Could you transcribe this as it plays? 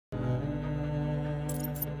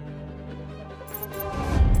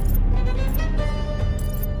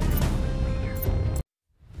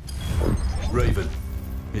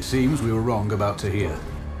seems we were wrong about Tahir.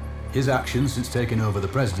 His actions since taking over the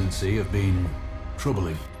presidency have been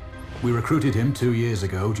troubling. We recruited him 2 years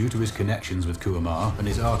ago due to his connections with Kuamar and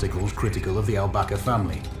his articles critical of the Al-Bakr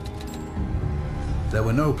family. There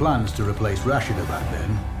were no plans to replace Rashida back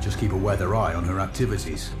then, just keep a weather eye on her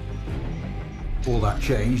activities. All that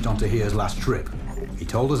changed on Tahir's last trip. He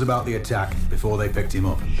told us about the attack before they picked him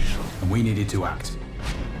up, and we needed to act.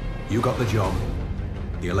 You got the job.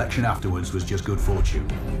 The election afterwards was just good fortune.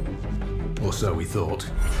 Or so we thought.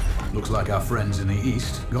 Looks like our friends in the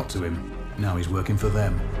East got to him. Now he's working for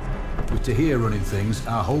them. With Tahir running things,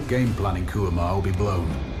 our whole game plan in Kuamar will be blown.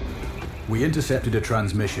 We intercepted a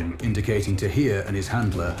transmission indicating Tahir and his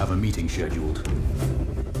handler have a meeting scheduled.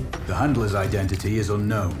 The handler's identity is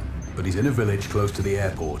unknown, but he's in a village close to the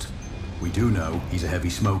airport. We do know he's a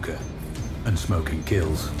heavy smoker, and smoking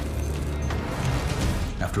kills.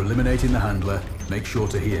 After eliminating the handler, make sure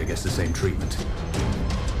Tahir gets the same treatment.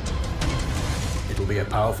 It'll be a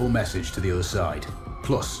powerful message to the other side.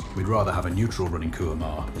 Plus, we'd rather have a neutral running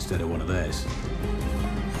Kuamar instead of one of theirs.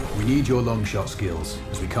 We need your long shot skills,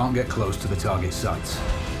 as we can't get close to the target sites.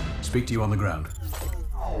 Speak to you on the ground.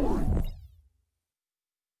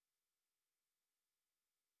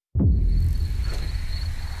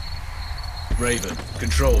 Raven,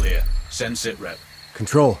 Control here. Send sitrep.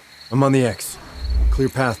 Control, I'm on the X. Clear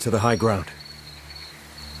path to the high ground.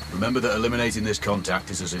 Remember that eliminating this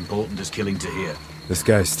contact is as important as killing Tahir. This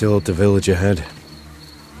guy's still at the village ahead.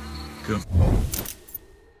 Confirm.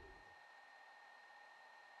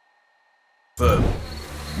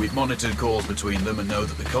 We've monitored calls between them and know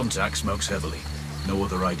that the contact smokes heavily. No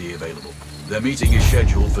other ID available. Their meeting is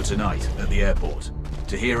scheduled for tonight at the airport.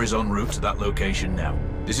 Tahir is en route to that location now.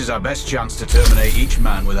 This is our best chance to terminate each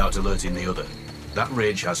man without alerting the other. That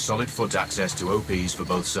ridge has solid foot access to OPs for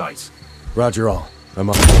both sites. Roger all. I'm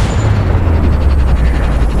on.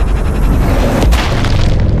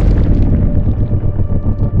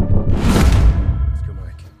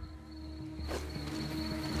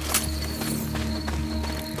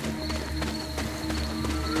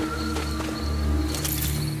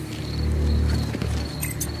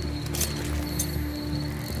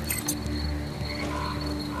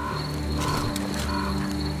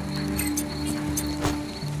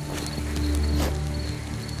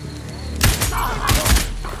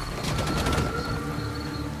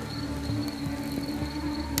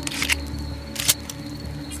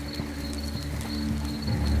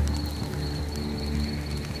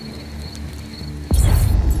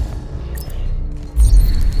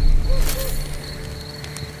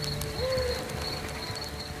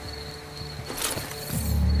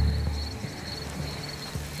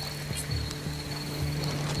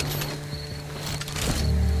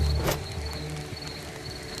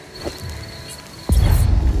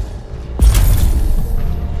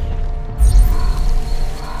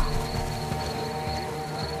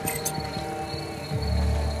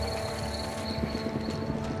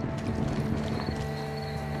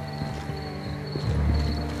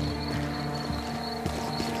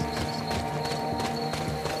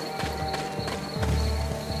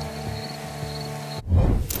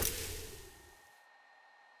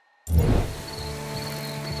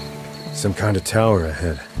 Some kind of tower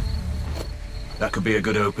ahead. That could be a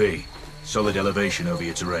good OP. Solid elevation over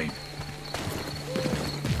your terrain.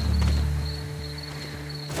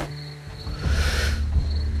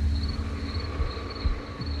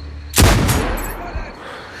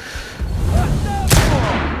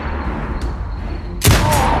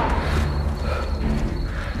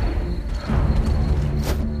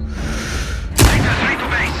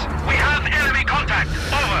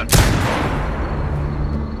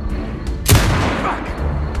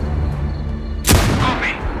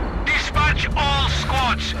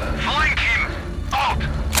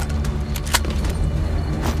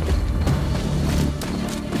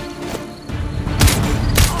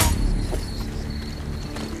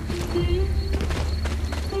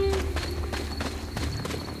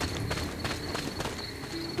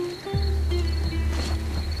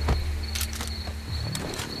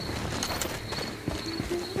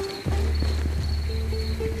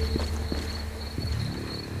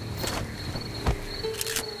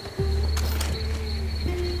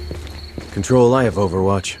 Control, I have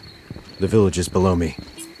Overwatch. The village is below me.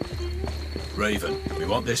 Raven, we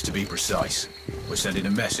want this to be precise. We're sending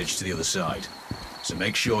a message to the other side. So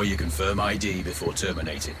make sure you confirm ID before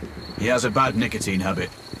terminating. He has a bad nicotine habit.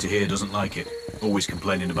 Tahir doesn't like it. Always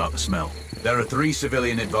complaining about the smell. There are 3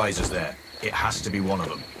 civilian advisors there. It has to be one of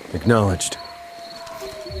them. Acknowledged.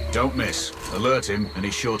 Don't miss. Alert him, and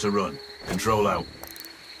he's sure to run. Control out.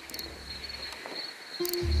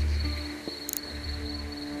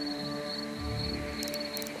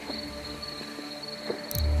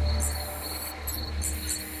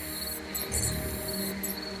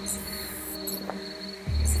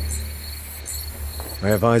 I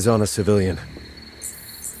have eyes on a civilian.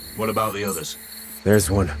 What about the others? There's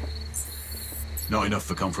one. Not enough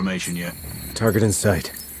for confirmation yet. Target in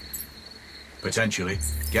sight. Potentially.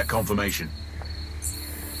 Get confirmation.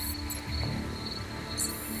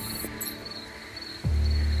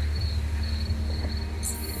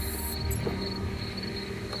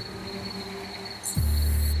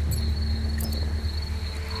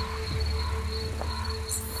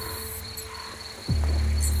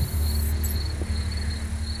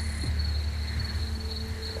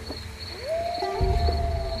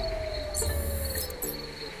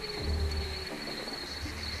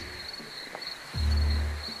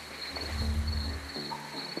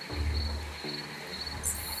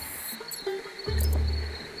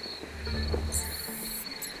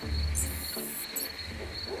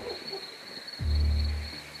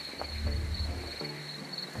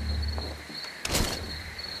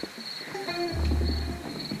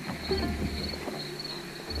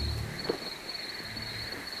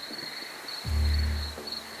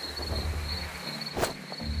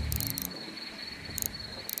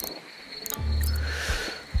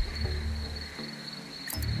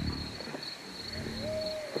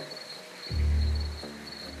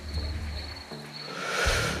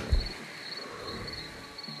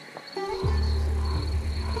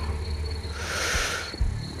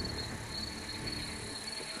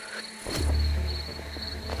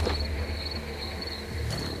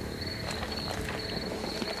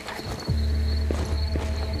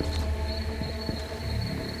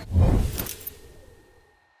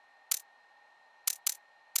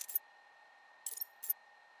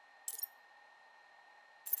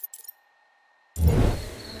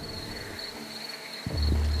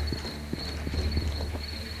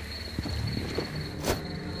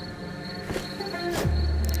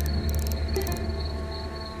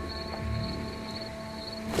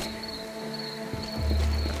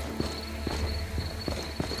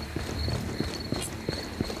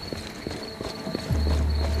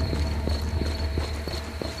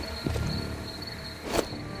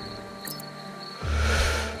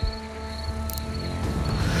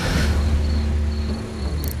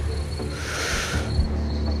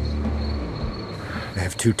 I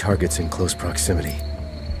have 2 targets in close proximity.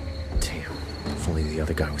 Damn, if only the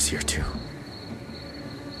other guy was here too.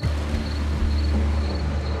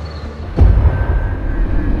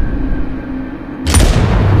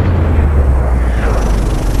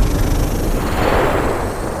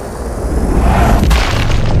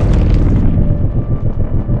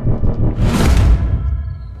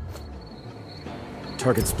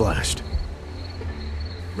 Target splashed.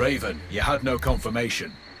 Raven, you had no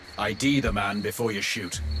confirmation. ID the man before you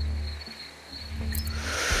shoot.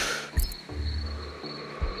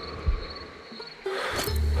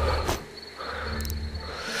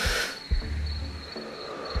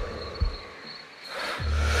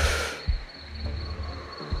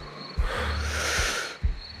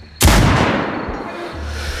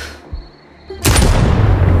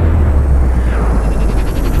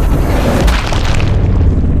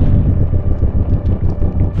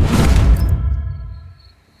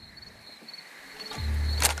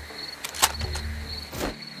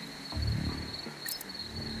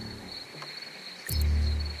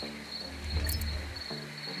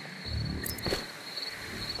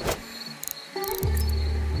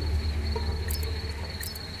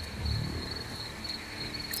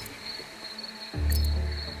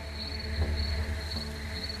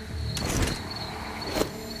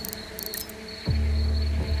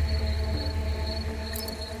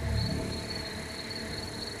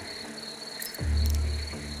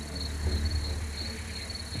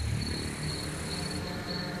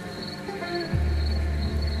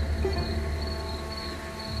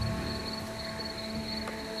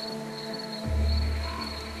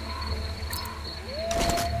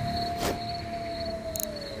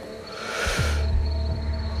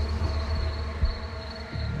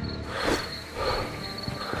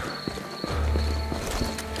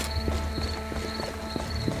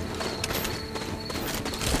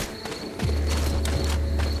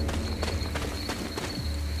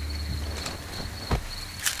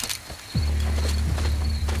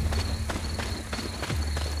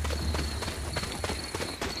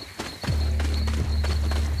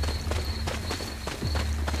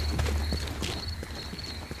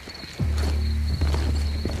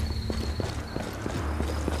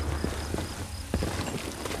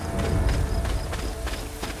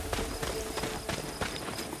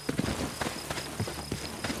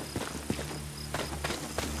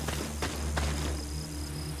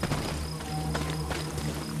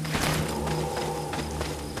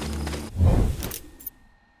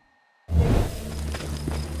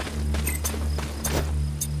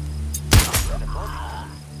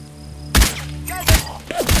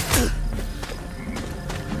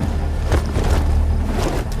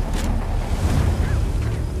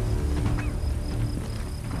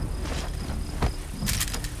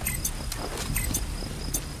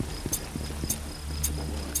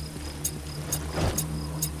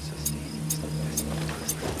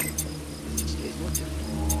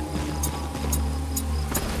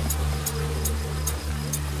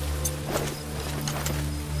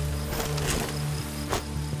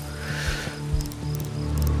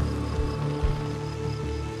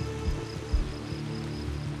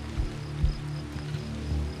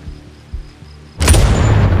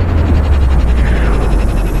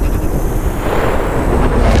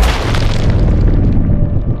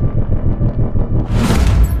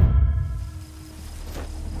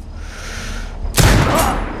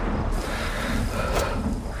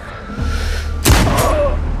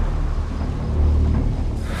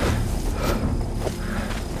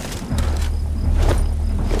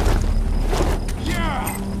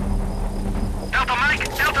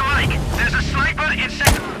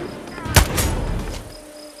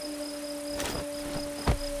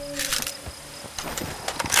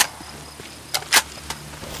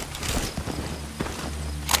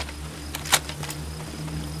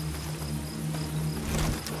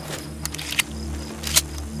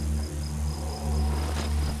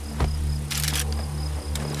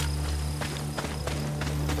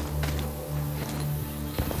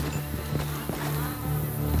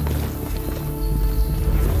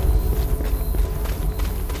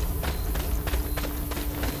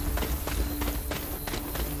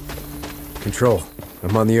 Control,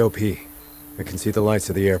 I'm on the OP. I can see the lights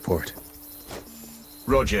of the airport.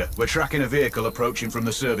 Roger, we're tracking a vehicle approaching from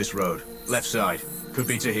the service road. Left side. Could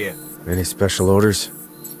be to here. Any special orders?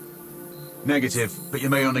 Negative, but you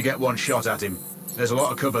may only get one shot at him. There's a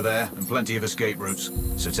lot of cover there, and plenty of escape routes.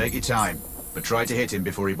 So take your time, but try to hit him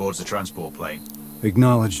before he boards the transport plane.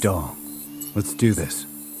 Acknowledged all. Let's do this.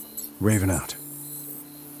 Raven out.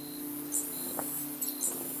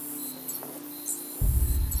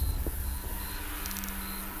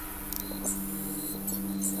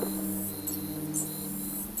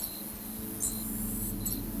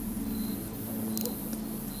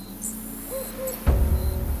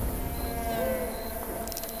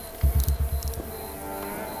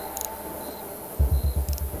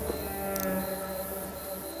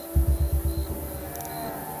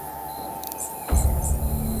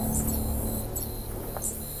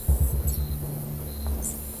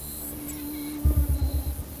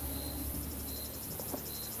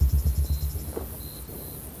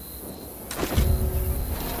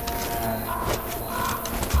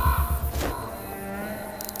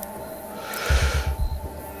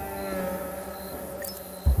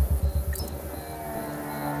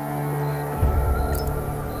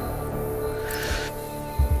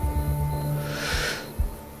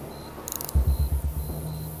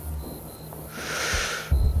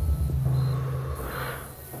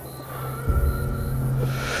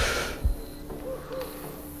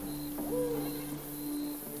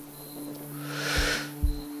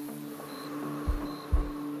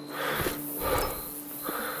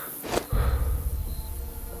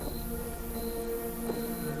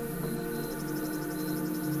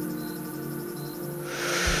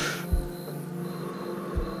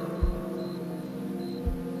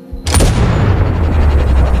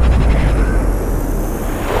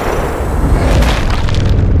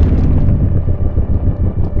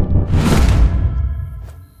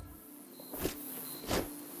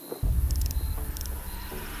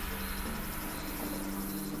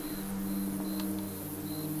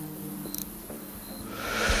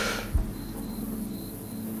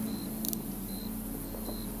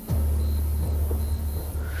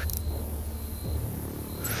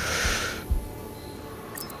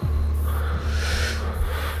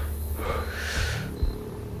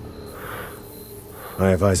 I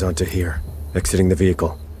have eyes onto here. Exiting the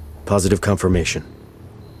vehicle. Positive confirmation.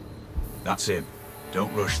 That's him.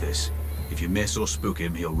 Don't rush this. If you miss or spook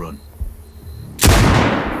him, he'll run.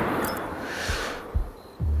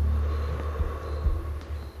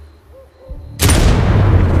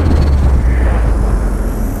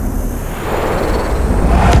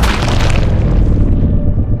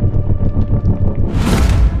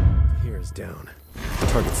 Here is down.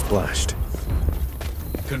 Target splashed.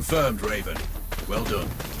 Confirmed, Raven. Well done.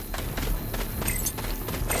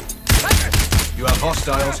 You have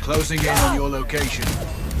hostiles closing in on your location.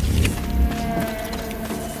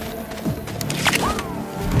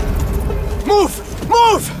 Move!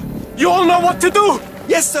 Move! You all know what to do!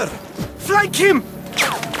 Yes, sir! Flank him!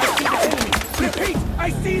 Repeat! I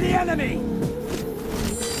see the enemy!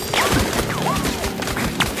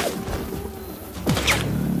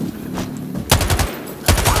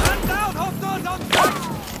 Stand down! Hostiles on sight!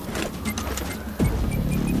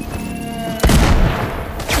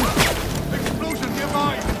 Explosion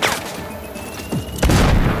nearby!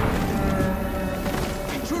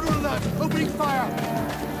 Intruder alert! Opening fire!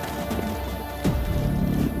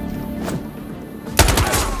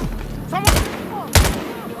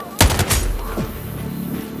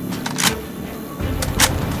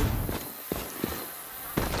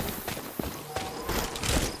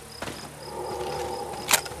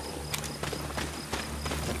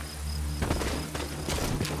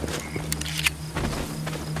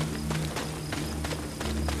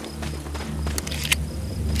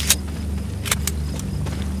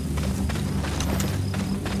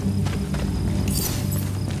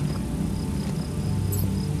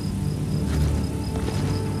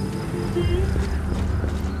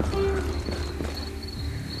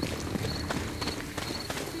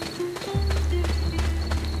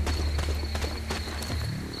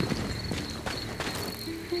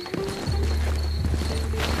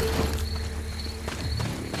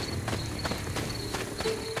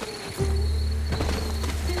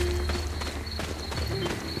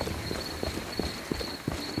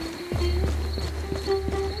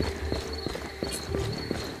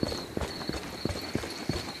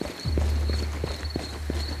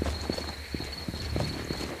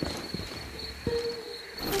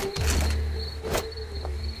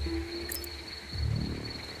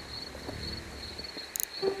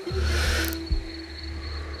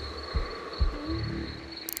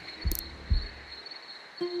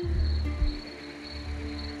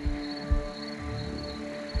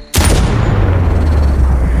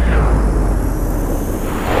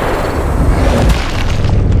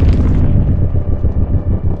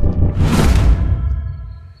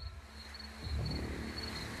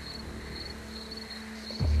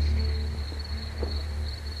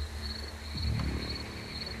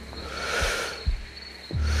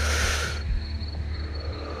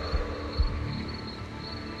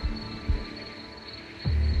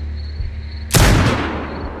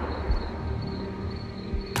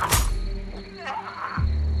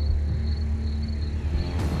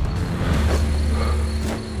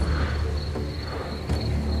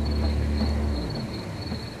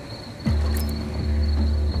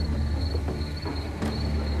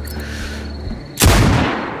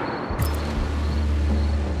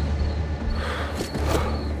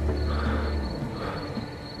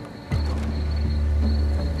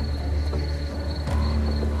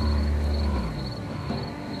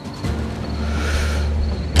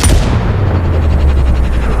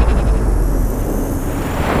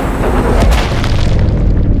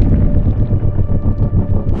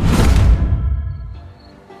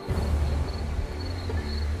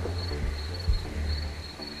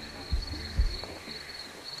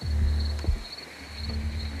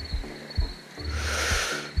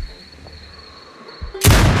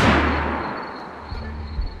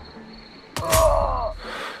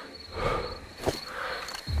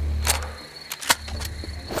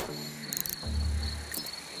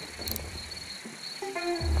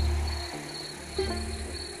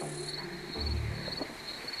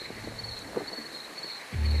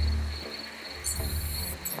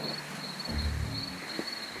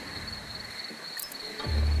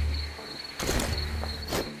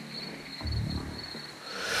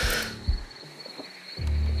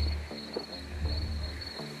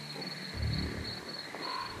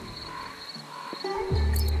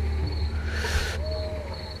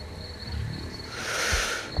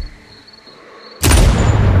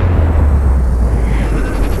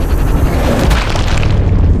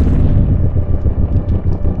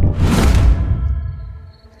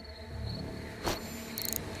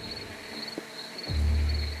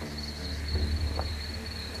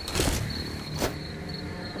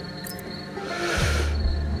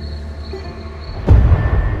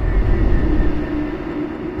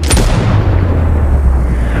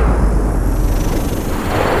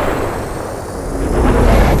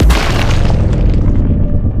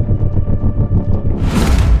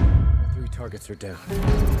 are down.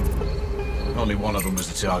 Only one of them was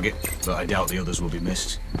the target, but I doubt the others will be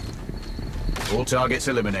missed. All targets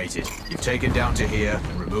eliminated. You've taken down Tahir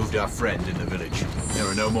and removed our friend in the village. There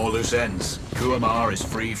are no more loose ends. Kuamar is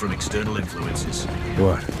free from external influences.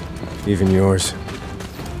 What? Even yours?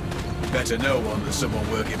 Better know one than someone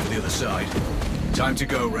working for the other side. Time to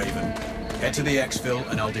go, Raven. Head to the exfil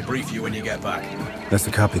and I'll debrief you when you get back. That's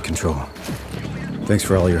the copy, Control. Thanks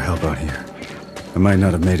for all your help out here. I might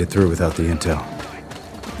not have made it through without the intel.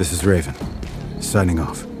 This is Raven, signing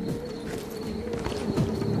off.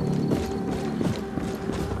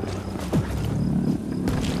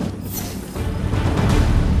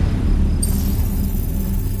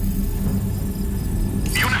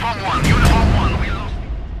 Uniform 1, we lost.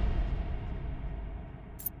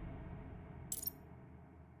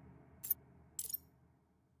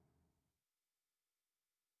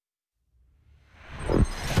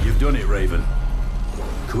 You've done it, Raven.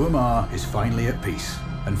 Kuamar is finally at peace,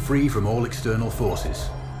 and free from all external forces.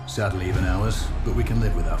 Sadly, even ours, but we can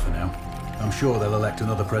live with that for now. I'm sure they'll elect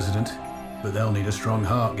another president, but they'll need a strong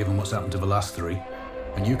heart given what's happened to the last three.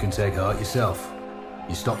 And you can take heart yourself.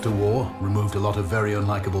 You stopped a war, removed a lot of very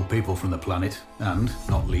unlikable people from the planet, and,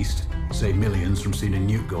 not least, saved millions from seeing a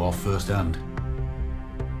nuke go off firsthand.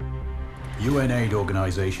 UN aid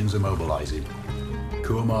organizations are mobilizing.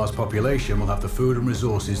 Kuamar's population will have the food and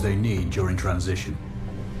resources they need during transition.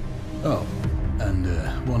 Oh, and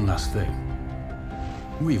one last thing.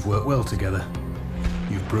 We've worked well together.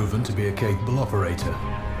 You've proven to be a capable operator.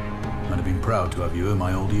 I'd have been proud to have you in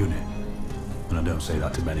my old unit. And I don't say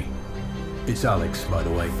that to many. It's Alex, by the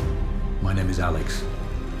way. My name is Alex.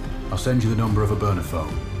 I'll send you the number of a burner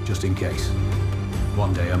phone, just in case.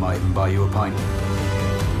 One day I might even buy you a pint.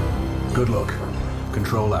 Good luck.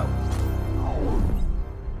 Control out.